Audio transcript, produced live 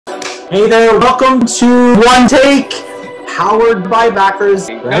Hey there, welcome to One Take, powered by backers.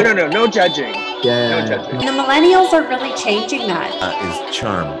 Right? No judging. Yeah. No judging. The millennials are really changing that. Is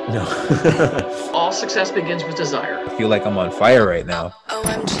charm. No. All success begins with desire. I feel like I'm on fire right now.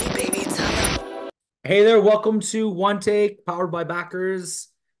 OMG, baby, tell them. Hey there, welcome to One Take, powered by backers.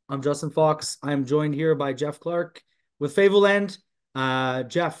 I'm Justin Fox. I'm joined here by Jeff Clark with Favoland.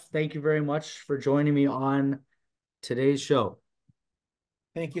 Jeff, thank you very much for joining me on today's show.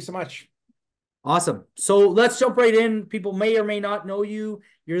 Thank you so much. Awesome. So let's jump right in. People may or may not know you.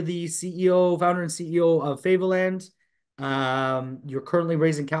 You're the founder and CEO of Favoland. You're currently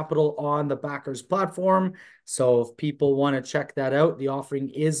raising capital on the Backers platform. So if people want to check that out, the offering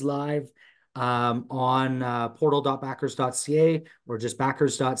is live on portal.backers.ca or just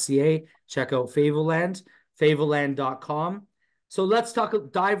backers.ca. Check out Favoland, favoland.com. So let's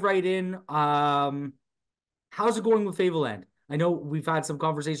dive right in. How's it going with Favoland? I know we've had some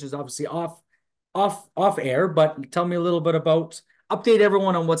conversations, obviously off air, but tell me a little bit update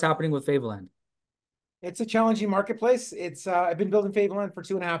everyone on what's happening with Favoland. It's a challenging marketplace. I've been building Favoland for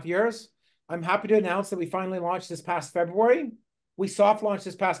 2.5 years. I'm happy to announce that we finally launched this past February. We soft launched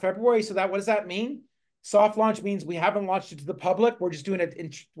this past February. So what does that mean? Soft launch means we haven't launched it to the public. We're just doing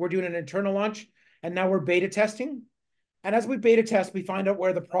an internal launch, and now we're beta testing. And as we beta test, we find out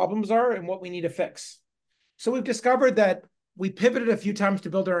where the problems are and what we need to fix. So we've discovered that we pivoted a few times to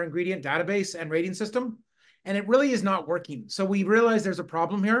build our ingredient database and rating system, and it really is not working. So we realized there's a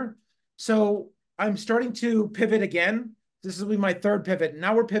problem here. So I'm starting to pivot again. This will be my third pivot.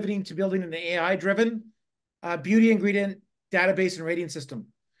 Now we're pivoting to building an AI-driven beauty ingredient database and rating system.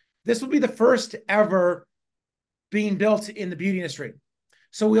 This will be the first ever being built in the beauty industry.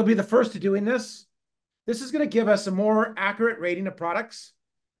 So we'll be the first to doing this. This is going to give us a more accurate rating of products,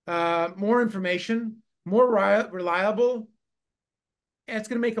 more information, more reliable, and it's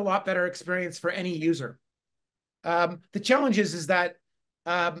going to make a lot better experience for any user. The challenge is that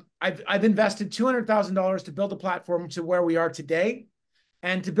I've invested $200,000 to build a platform to where we are today,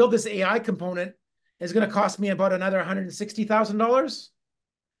 and to build this AI component is going to cost me about another $160,000,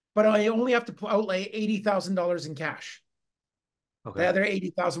 but I only have to outlay $80,000 in cash. Okay. The other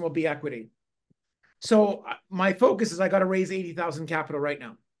 $80,000 will be equity. So my focus is I got to raise $80,000 capital right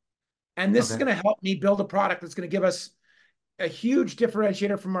now, and this is going to help me build a product that's going to give us a huge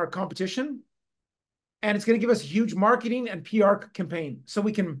differentiator from our competition. And it's going to give us a huge marketing and PR campaign. So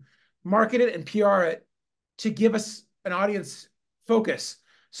we can market it and PR it to give us an audience focus.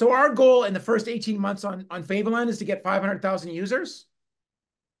 So our goal in the first 18 months on Favoland is to get 500,000 users.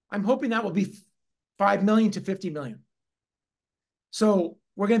 I'm hoping that will be 5 million to 50 million. So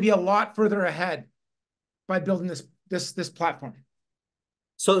we're going to be a lot further ahead by building this platform.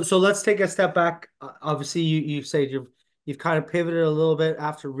 So let's take a step back. Obviously, you said you've kind of pivoted a little bit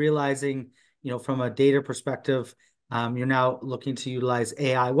after realizing, from a data perspective, you're now looking to utilize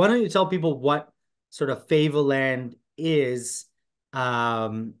AI. Why don't you tell people what sort of Favoland is as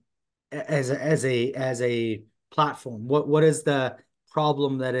a platform? What is the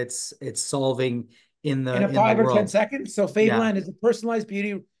problem that it's solving in 5 or 10 seconds? So Favoland is a personalized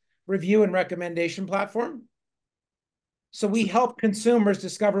beauty review and recommendation platform. So we help consumers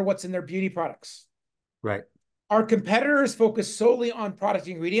discover what's in their beauty products. Right. Our competitors focus solely on product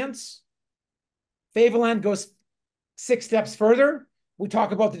ingredients. Favoland goes 6 steps further. We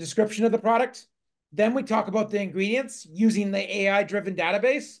talk about the description of the product. Then we talk about the ingredients using the AI-driven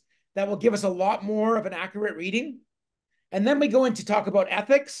database that will give us a lot more of an accurate reading. And then we go into talk about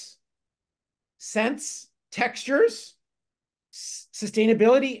ethics, scents, textures,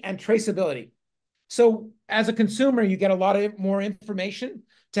 sustainability, and traceability. So as a consumer, you get a lot of more information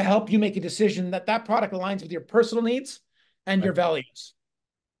to help you make a decision that product aligns with your personal needs and your values.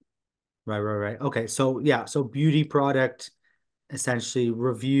 Right. Okay. So so beauty product, essentially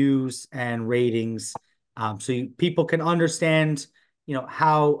reviews and ratings. So people can understand,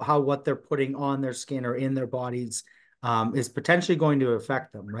 how what they're putting on their skin or in their bodies is potentially going to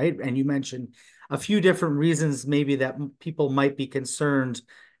affect them, right? And you mentioned a few different reasons maybe that people might be concerned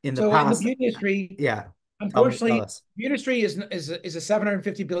in the past. In the beauty industry, unfortunately, the beauty industry is a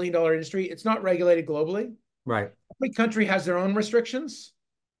 $750 billion industry. It's not regulated globally. Right. Every country has their own restrictions.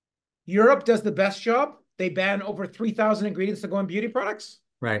 Europe does the best job. They ban over 3,000 ingredients that go in beauty products.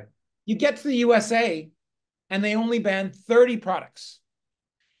 Right. You get to the USA, and they only ban 30 products.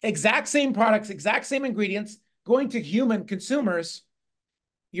 Exact same products, exact same ingredients, going to human consumers.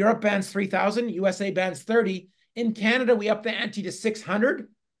 Europe bans 3,000, USA bans 30. In Canada, we up the ante to 600,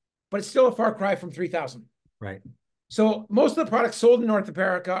 but it's still a far cry from 3,000. Right. So most of the products sold in North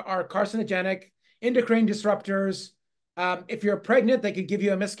America are carcinogenic, endocrine disruptors, If you're pregnant, they could give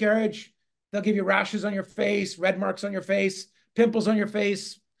you a miscarriage. They'll give you rashes on your face, red marks on your face, pimples on your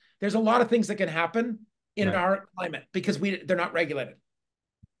face. There's a lot of things that can happen in Right. our climate because they're not regulated.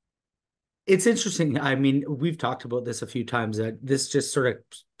 It's interesting. I mean, we've talked about this a few times, that this just sort of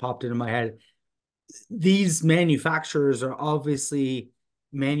popped into my head. These manufacturers are obviously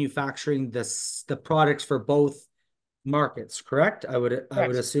manufacturing the products for both markets, correct? I would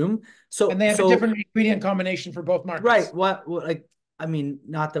Correct. assume. And So they have a so different ingredient combination for both right. markets. What like I mean,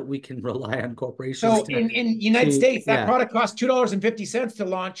 not that we can rely on corporations So in United to States, that yeah. product costs $2.50 to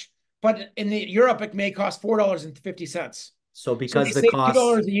launch, but in Europe, it may cost $4.50. So So they because the save costs,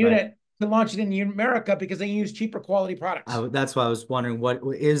 $2 a right. unit to launch it in America because they use cheaper quality products. That's why I was wondering, what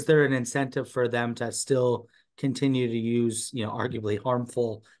is there an incentive for them to still continue to use, arguably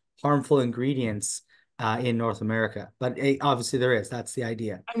harmful ingredients in North America? But obviously there is. That's the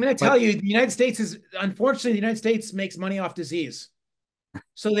idea. I'm going to tell But you, the United States is, unfortunately, the United States makes money off disease.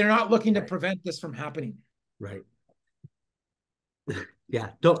 So they're not looking to right, prevent this from happening. right. Yeah.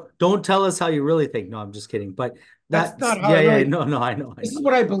 Don't tell us how you really think. No, I'm just kidding. But That's that's not how yeah, I yeah. really, No, no, I know, I this is know.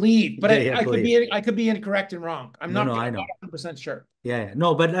 what I believe, but Yeah, yeah, believe. I could be incorrect and wrong. I'm No, not no, I know. 100% sure. Yeah, yeah.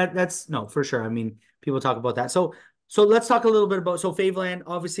 No, but that's no, for sure. I mean, people talk about that. So let's talk a little bit about Faveland.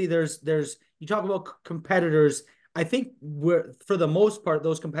 Obviously, there's you talk about competitors. I think we're for the most part,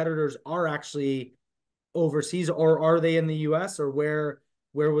 those competitors are actually overseas, or are they in the US, or where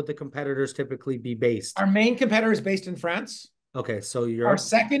would the competitors typically be based? Our main competitor is based in France. Okay, so Our Europe.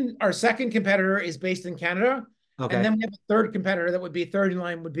 second competitor is based in Canada. And Okay. then we have a third competitor that would be third in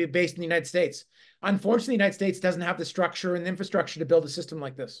line, would be based in the United States. Unfortunately, the United States doesn't have the structure and the infrastructure to build a system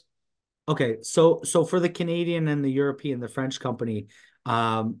like this. Okay, so for the Canadian and the European, the French company,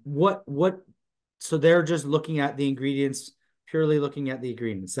 what so they're just looking at the ingredients, purely looking at the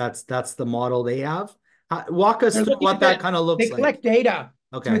ingredients. That's the model they have. Walk us They're through looking what at that the, kind of they looks like. collect data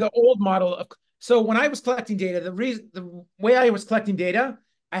through Okay, the old model of, so when I was collecting data, the way I was collecting data,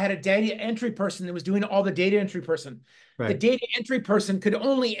 I had a data entry person that was doing all the data entry person. The right. data entry person could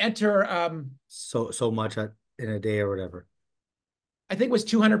only enter, So much in a day or whatever. I think it was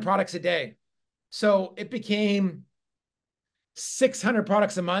 200 products a day. So it became 600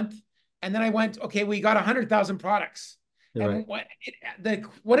 products a month. And then I went, okay, we got 100,000 products. You're right. And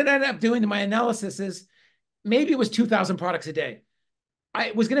what it ended up doing to my analysis is maybe it was 2,000 products a day.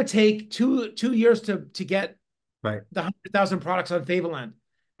 It was going to take two years to get Right. the 100,000 products on Fableland.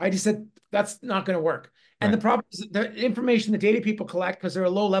 I just said, that's not going to work. And the Right. problem is the information the data people collect, because they're a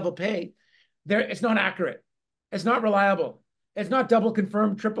low level pay, it's not accurate. It's not reliable. It's not double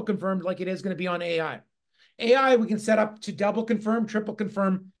confirmed, triple confirmed like it is going to be on AI. AI, we can set up to double confirm, triple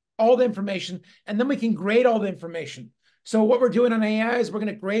confirm all the information, and then we can grade all the information. So what we're doing on AI is we're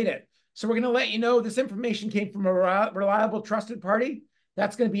going to grade it. So we're going to let you know this information came from a reliable, trusted party.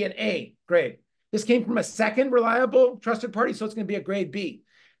 That's going to be an A grade. This came from a second reliable, trusted party, so it's going to be a grade B.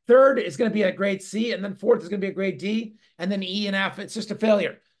 Third is going to be a grade C, and then fourth is going to be a grade D, and then E and F. It's just a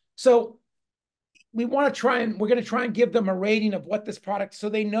failure. So we're going to try and give them a rating of what this product, so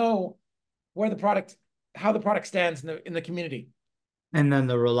they know where the product, how the product stands in the community. And then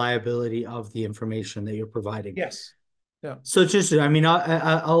the reliability of the information that you're providing. Yes. Yeah. So it's just, I mean,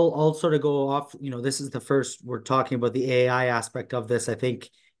 I'll sort of go off. This is the first we're talking about the AI aspect of this. I think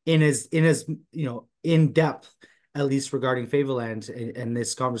in as in depth, at least regarding Favoland and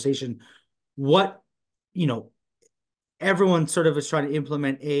this conversation, what everyone sort of is trying to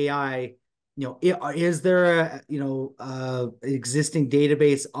implement AI. Is there existing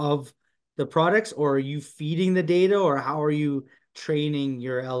database of the products, or are you feeding the data, or how are you training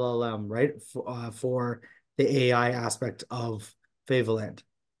your LLM, right? For the AI aspect of Favoland.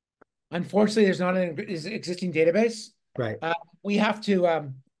 Unfortunately, there's not an existing database. Right. We have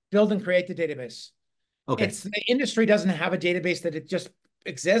to build and create the database. Okay. The industry doesn't have a database that it just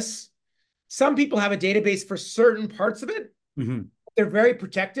exists. Some people have a database for certain parts of it. Mm-hmm. They're very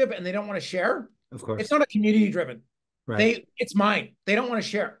protective and they don't want to share. Of course. It's not a community driven. Right. It's mine. They don't want to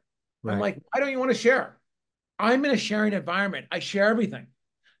share. Right. I'm like, why don't you want to share? I'm in a sharing environment. I share everything.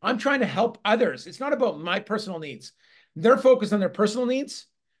 I'm trying to help others. It's not about my personal needs. They're focused on their personal needs.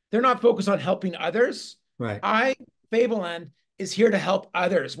 They're not focused on helping others. Right. Fableland, is here to help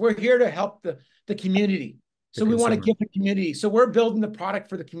others. We're here to help the community. So we want to give the community. So we're building the product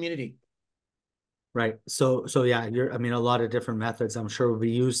for the community. Right. So yeah, I mean, a lot of different methods I'm sure will be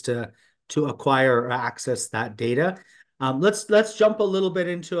used to acquire or access that data. Let's jump a little bit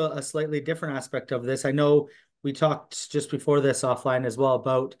into a slightly different aspect of this. I know we talked just before this offline as well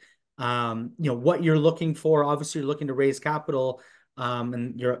about what you're looking for. Obviously, you're looking to raise capital,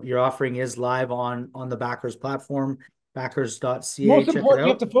 and your offering is live on the Backers platform. Backers.ca. Most Check it important,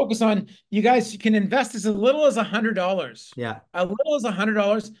 you have out. to focus on, you guys can invest as little as $100. Yeah. A little as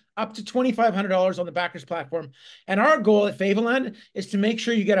 $100 up to $2,500 on the Backers platform. And our goal at Favoland is to make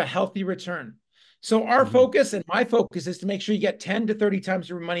sure you get a healthy return. So our focus and my focus is to make sure you get 10 to 30 times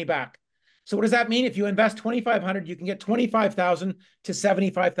your money back. So what does that mean? If you invest 2,500, you can get 25,000 to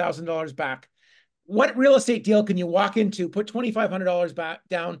 $75,000 back. What real estate deal can you walk into, put $2,500 back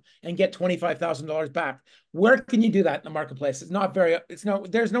down and get $25,000 back? Where can you do that in the marketplace?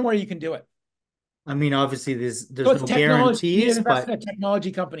 There's nowhere you can do it. I mean, obviously So there's it's no technology. You need to guarantees, invest in but a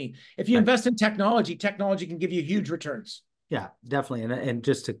technology company. If you right. invest in technology, technology can give you huge returns. Yeah, definitely. And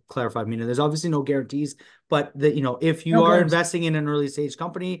just to clarify, I mean, there's obviously no guarantees, but if you No are guarantees. investing in an early stage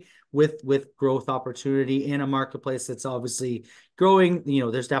company with growth opportunity in a marketplace that's obviously growing,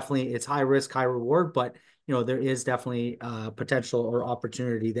 there's definitely, it's high risk, high reward, but there is definitely potential or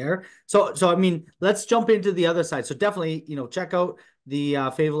opportunity there. So I mean, let's jump into the other side. So definitely, check out the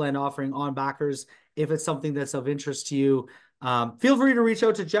Favoland offering on Backers if it's something that's of interest to you. Feel free to reach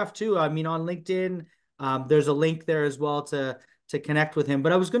out to Jeff too. I mean, on LinkedIn. There's a link there as well to connect with him.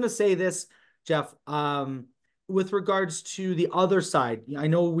 But I was going to say this, Jeff, with regards to the other side. I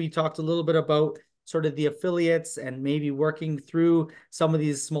know we talked a little bit about sort of the affiliates and maybe working through some of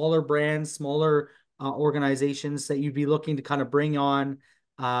these smaller brands, smaller organizations that you'd be looking to kind of bring on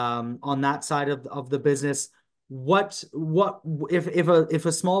that side of the business. What if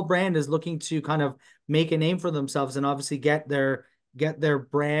a small brand is looking to kind of make a name for themselves and obviously get their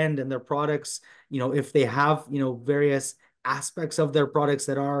brand and their products, if they have, various aspects of their products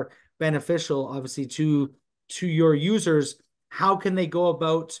that are beneficial, obviously, to your users, how can they go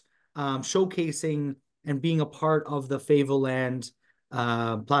about showcasing and being a part of the Favoland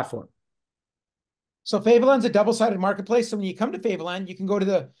platform? So Favoland's a double-sided marketplace. So when you come to Favoland, you can go to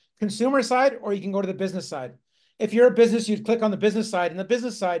the consumer side or you can go to the business side. If you're a business, you'd click on the business side. And the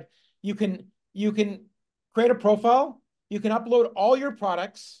business side, you can create a profile, you can upload all your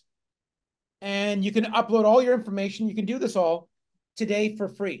products, and you can upload all your information. You can do this all today for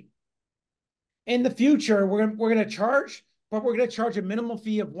free. In the future, we're going to charge, but we're going to charge a minimum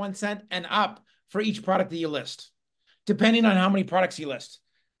fee of 1 cent and up for each product that you list, depending on how many products you list.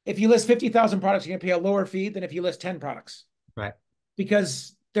 If you list 50,000 products, you're going to pay a lower fee than if you list 10 products. Right.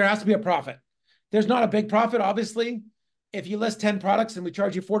 Because there has to be a profit. There's not a big profit, obviously. If you list 10 products and we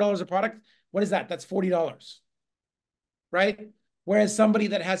charge you $4 a product, what is that? That's $40. Right? Whereas somebody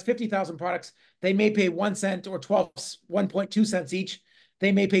that has 50,000 products, they may pay 1 cent or 1.2 cents each.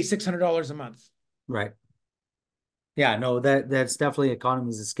 They may pay $600 a month. Right. Yeah, no, that's definitely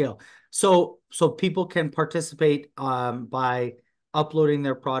economies of scale. So people can participate by uploading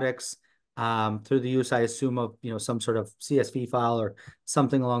their products through the use, I assume, of some sort of CSV file or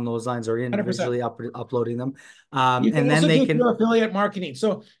something along those lines, or 100%. individually uploading them. You can and then also they do can your affiliate marketing.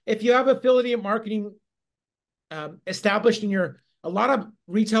 So if you have affiliate marketing established in a lot of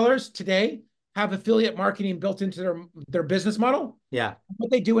retailers today have affiliate marketing built into their business model. Yeah.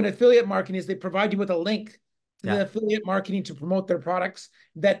 What they do in affiliate marketing is they provide you with a link to Yeah. the affiliate marketing to promote their products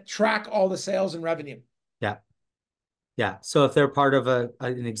that track all the sales and revenue. Yeah. Yeah. So if they're part of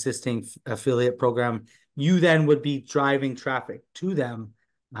an existing affiliate program, you then would be driving traffic to them.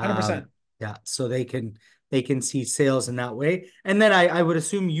 100%. Yeah. So they can see sales in that way. And then I would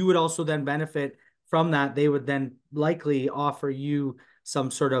assume you would also then benefit from that. They would then likely offer you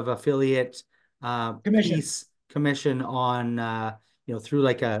some sort of affiliate commission on through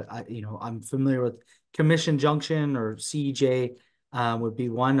like I'm familiar with Commission Junction or CJ would be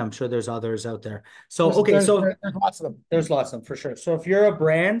one. I'm sure there's others out there. So there's lots of them. There's lots of them for sure. So if you're a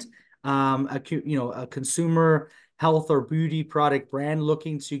brand, a consumer health or beauty product brand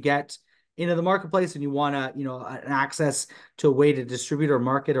looking to get into the marketplace and you want to, an access to a way to distribute or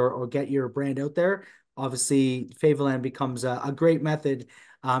market or get your brand out there, obviously Favoland becomes a great method.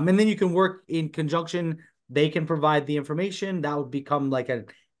 And then you can work in conjunction. They can provide the information that would become like an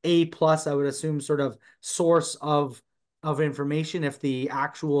A plus, I would assume, sort of source of information if the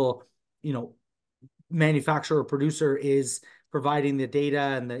actual, manufacturer or producer is providing the data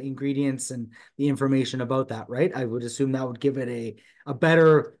and the ingredients and the information about that, right? I would assume that would give it a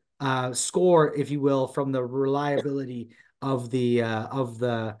better score, if you will, from the reliability of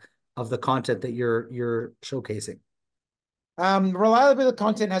the content that you're showcasing. Reliability of the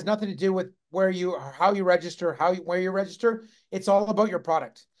content has nothing to do with how you register, where you register. It's all about your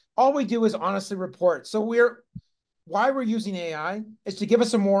product. All we do is honestly report. So why we're using AI is to give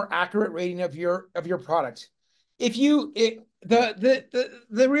us a more accurate rating of your product. The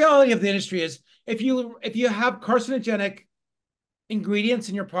reality of the industry is if you have carcinogenic ingredients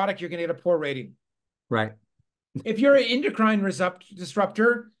in your product, you're going to get a poor rating. Right. If you're an endocrine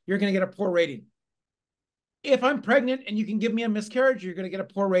disruptor, you're going to get a poor rating. If I'm pregnant and you can give me a miscarriage, you're going to get a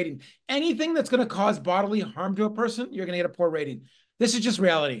poor rating. Anything that's going to cause bodily harm to a person, you're going to get a poor rating. This is just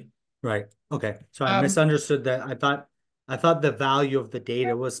reality. Right. Okay. So I Um, misunderstood that. I thought the value of the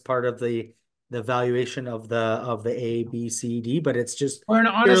data was part of the valuation of the A, B, C, D, but it's just purely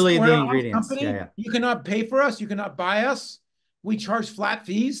we're the an honest ingredients. Yeah, company. yeah. You cannot pay for us. You cannot buy us. We charge flat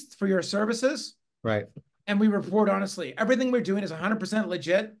fees for your services, Right. and we report honestly. Everything we're doing is 100%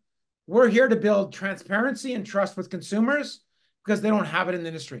 legit. We're here to build transparency and trust with consumers because they don't have it in the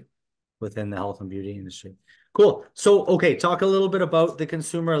industry. Within the health and beauty industry. Cool. So, okay, talk a little bit about the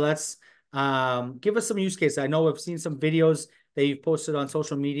consumer. Let's give us some use cases. I know I've seen some videos that you've posted on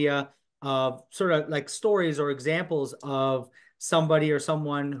social media of sort of like stories or examples of somebody or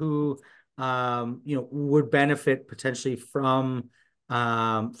someone who would benefit potentially from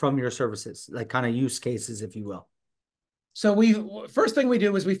your services, like kind of use cases, if you will. So first thing we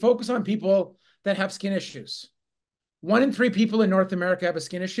do is we focus on people that have skin issues. 1 in 3 people in North America have a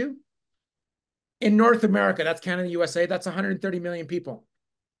skin issue. In North America, that's Canada, USA, that's 130 million people.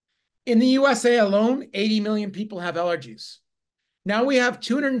 In the USA alone, 80 million people have allergies. Now we have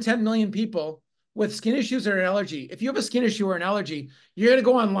 210 million people with skin issues or an allergy. If you have a skin issue or an allergy, you're going to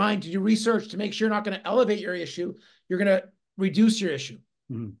go online to do research to make sure you're not going to elevate your issue. You're going to reduce your issue.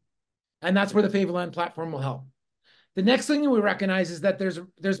 Mm-hmm. And that's where the Favorland platform will help. The next thing that we recognize is that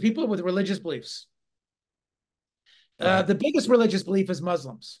there's people with religious beliefs. Right. The biggest religious belief is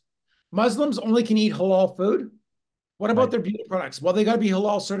Muslims. Muslims only can eat halal food. What about Right. their beauty products? Well, they got to be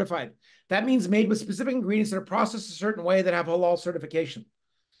halal certified. That means made with specific ingredients that are processed a certain way that have halal certification.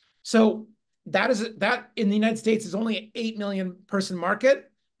 So that in the United States is only an 8 million person market,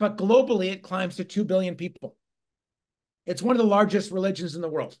 but globally it climbs to 2 billion people. It's one of the largest religions in the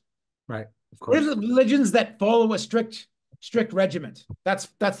world. Right. Of course. There's religions that follow a strict regiment. That's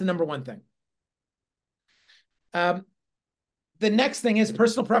the number one thing. The next thing is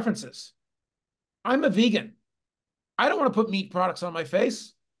personal preferences. I'm a vegan. I don't want to put meat products on my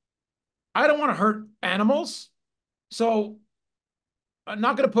face. I don't want to hurt animals. So I'm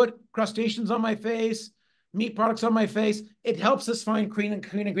not going to put crustaceans on my face, meat products on my face. It helps us find clean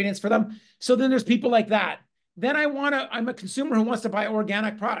ingredients for them. So then there's people like that. Then I'm a consumer who wants to buy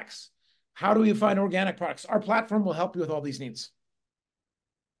organic products. How do we find organic products? Our platform will help you with all these needs.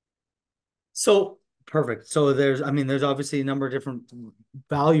 So perfect. So there's obviously a number of different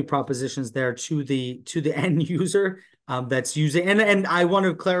value propositions there to the end user that's using. And I want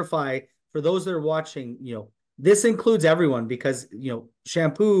to clarify for those that are watching, this includes everyone because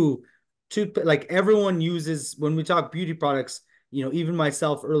shampoo, toothpaste, like everyone uses when we talk beauty products. Even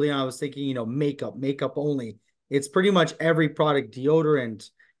myself early on, I was thinking, makeup only. It's pretty much every product, deodorant,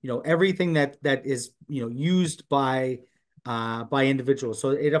 everything that is used by individuals. So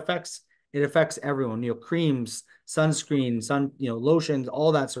it affects everyone, creams, sunscreen, lotions,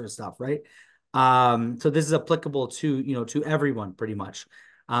 all that sort of stuff, right? So this is applicable to everyone pretty much.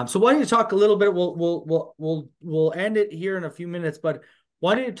 So why don't you talk a little bit? We'll end it here in a few minutes, but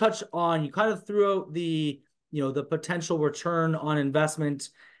why don't you touch on, you kind of threw out the potential return on investment.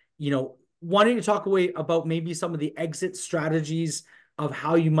 Why don't you talk about maybe some of the exit strategies of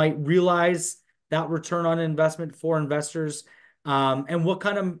how you might realize that return on investment for investors? And what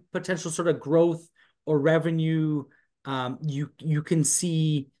kind of potential sort of growth or revenue you can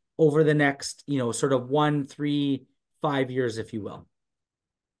see over the next, sort of 1, 3, 5 years, if you will.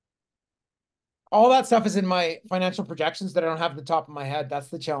 All that stuff is in my financial projections that I don't have at the top of my head. That's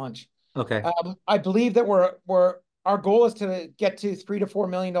the challenge. Okay. I believe that our goal is to get to $3 to $4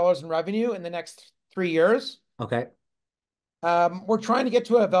 million in revenue in the next 3 years. Okay. We're trying to get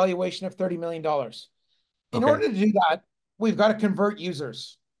to a valuation of $30 million. In order to do that, we've got to convert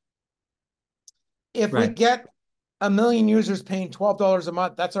users. If we get 1 million users paying $12 a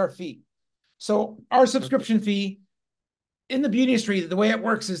month, that's our fee. So our subscription fee in the beauty industry, the way it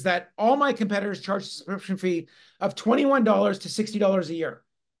works is that all my competitors charge a subscription fee of $21 to $60 a year.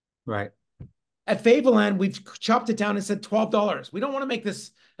 Right. At Favorland, we've chopped it down and said $12. We don't want to make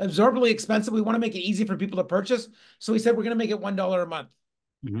this absorbently expensive. We want to make it easy for people to purchase. So we said we're going to make it $1 a month,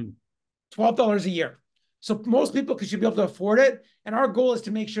 $12 a year. So most people should be able to afford it. And our goal is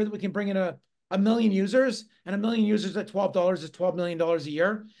to make sure that we can bring in a million users, and 1 million users at $12 is $12 million a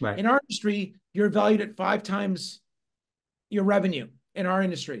year. Right. In our industry, you're valued at 5 times your revenue in our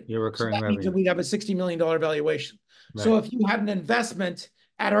industry. Your recurring revenue. Means that we'd have a $60 million valuation. Right. So if you had an investment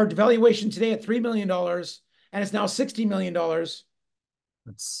at our valuation today at $3 million and it's now $60 million,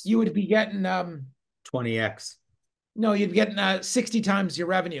 you would be getting 20x. No, you'd be getting 60 times your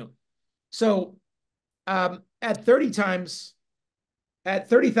revenue. So At 30 times, at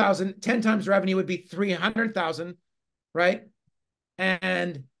 30,000, 10 times revenue would be 300,000, right?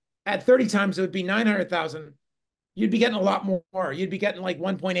 And at 30 times, it would be 900,000. You'd be getting a lot more. You'd be getting like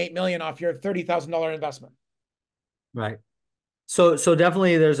 1.8 million off your $30,000 investment. Right. So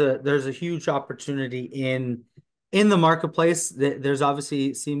definitely there's a huge opportunity in the marketplace. There's obviously,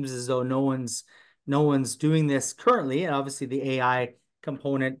 it seems as though no one's doing this currently, and obviously the AI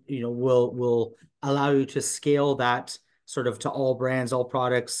component, will allow you to scale that sort of to all brands, all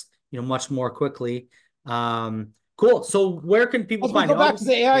products, much more quickly. Cool. So where can people As we find go you? back to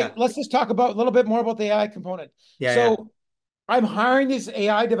the AI, Yeah. let's just talk about a little bit more about the AI component. Yeah. So I'm hiring these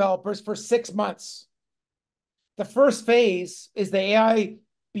AI developers for 6 months. The first phase is the AI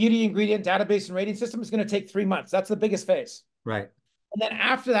beauty ingredient database and rating system is going to take 3 months. That's the biggest phase. Right. And then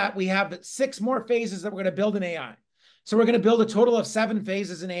after that, we have 6 more phases that we're going to build in AI. So we're going to build a total of 7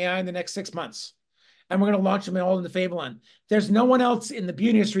 phases in AI in the next 6 months. And we're going to launch them all in the Fableland. There's no one else in the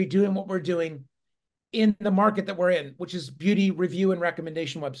beauty industry doing what we're doing in the market that we're in, which is beauty review and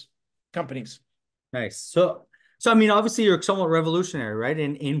recommendation webs companies. Nice. So I mean, obviously you're somewhat revolutionary, right?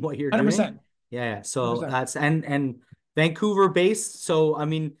 In what you're doing. 100%. Yeah. So 100%. that's and Vancouver based. So I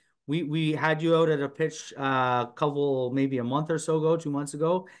mean, we had you out at a pitch couple, maybe a month or so ago, 2 months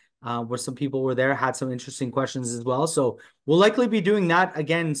ago, where some people were there, had some interesting questions as well. So we'll likely be doing that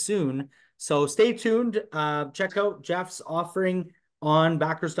again soon. So stay tuned. Check out Jeff's offering on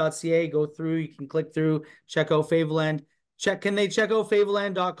backers.ca. Go through, you can click through, check out Fableland. Can they check out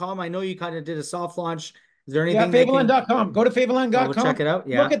fableland.com? I know you kind of did a soft launch. Is there anything they can Fableland.com. Go to Fableland.com. check it out?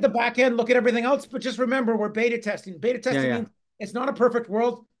 Yeah. Look at the back end, look at everything else, but just remember we're beta testing. Beta testing means it's not a perfect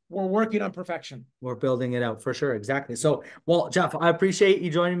world. We're working on perfection. We're building it out for sure. Exactly. So, well, Jeff, I appreciate you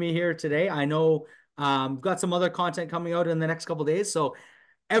joining me here today. I know we've got some other content coming out in the next couple of days. So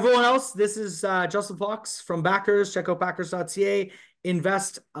everyone else, this is Justin Fox from Backers. Check out backers.ca.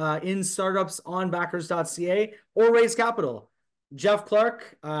 Invest in startups on backers.ca or raise capital. Jeff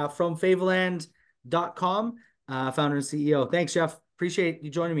Clark from Fableland.com, founder and CEO. Thanks, Jeff. Appreciate you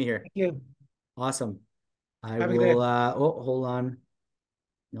joining me here. Thank you. Awesome. I Have a good will, day. hold on.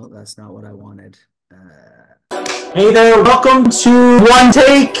 No, that's not what I wanted. Hey there, welcome to One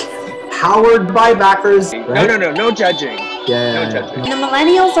Take, powered by Backers. Right? No judging. Yeah. No judging. And the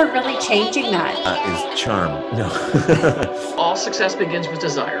millennials are really changing that. Is charm. No. All success begins with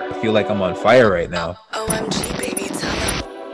desire. I feel like I'm on fire right now. OMG, baby.